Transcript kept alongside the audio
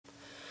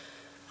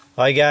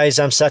Hi guys,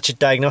 I'm Satch at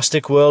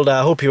Diagnostic World.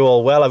 I hope you're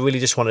all well. I really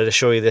just wanted to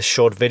show you this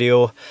short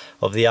video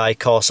of the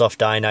iCarsoft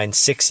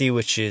i960,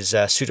 which is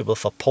suitable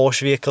for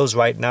Porsche vehicles.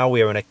 Right now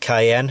we are in a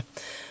Cayenne.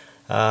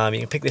 You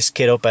can pick this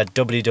kit up at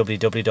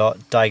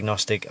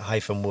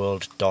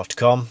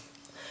www.diagnostic-world.com,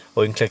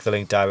 or you can click the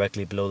link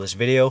directly below this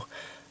video.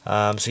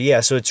 So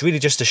it's really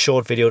just a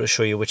short video to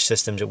show you which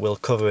systems it will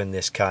cover in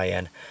this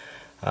Cayenne.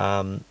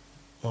 What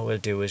we'll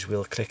do is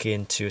we'll click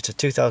into, it's a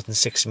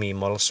 2006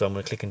 model, so I'm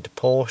going to click into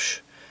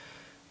Porsche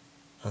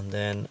and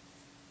then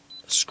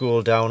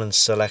scroll down and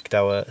select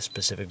our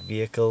specific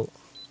vehicle,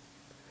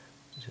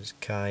 which is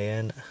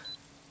Cayenne.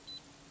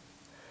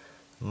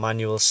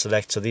 Manual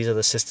select, so these are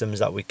the systems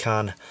that we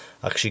can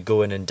actually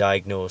go in and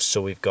diagnose.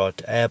 So we've got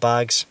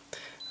airbags,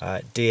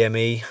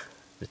 DME,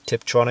 the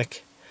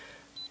Tiptronic,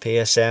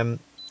 PSM,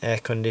 air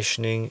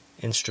conditioning,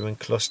 instrument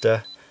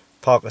cluster,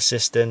 park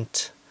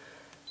assistant,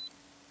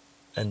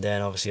 and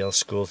then obviously I'll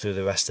scroll through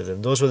the rest of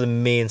them. Those were the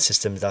main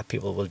systems that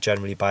people will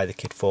generally buy the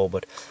kit for,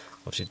 but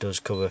obviously it does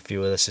cover a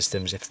few other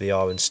systems if they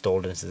are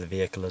installed into the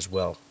vehicle as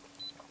well.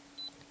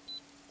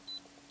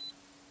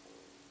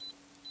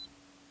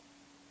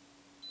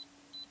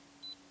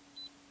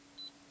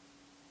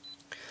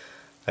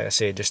 Like I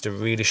say, just a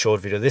really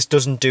short video. This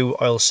doesn't do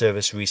oil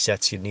service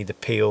resets. You'd need the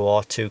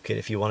POR2 kit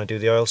if you want to do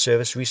the oil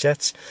service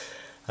resets.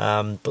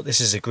 But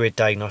this is a great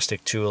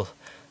diagnostic tool,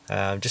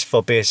 just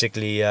for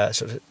basically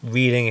sort of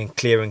reading and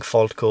clearing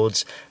fault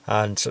codes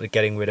and sort of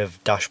getting rid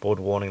of dashboard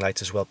warning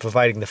lights as well,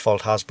 providing the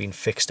fault has been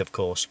fixed, of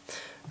course.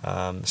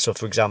 So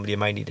for example, you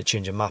might need to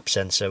change a map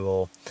sensor,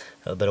 or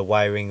a little bit of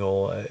wiring,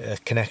 or a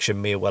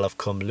connection may well have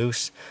come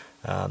loose.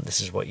 This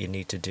is what you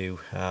need to do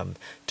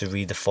to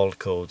read the fault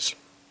codes.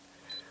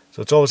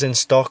 So it's always in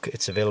stock.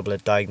 It's available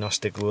at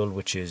Diagnostic World,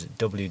 which is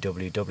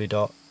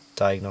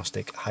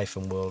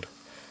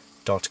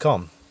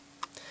www.diagnostic-world.com.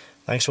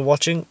 Thanks for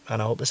watching,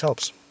 and I hope this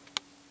helps.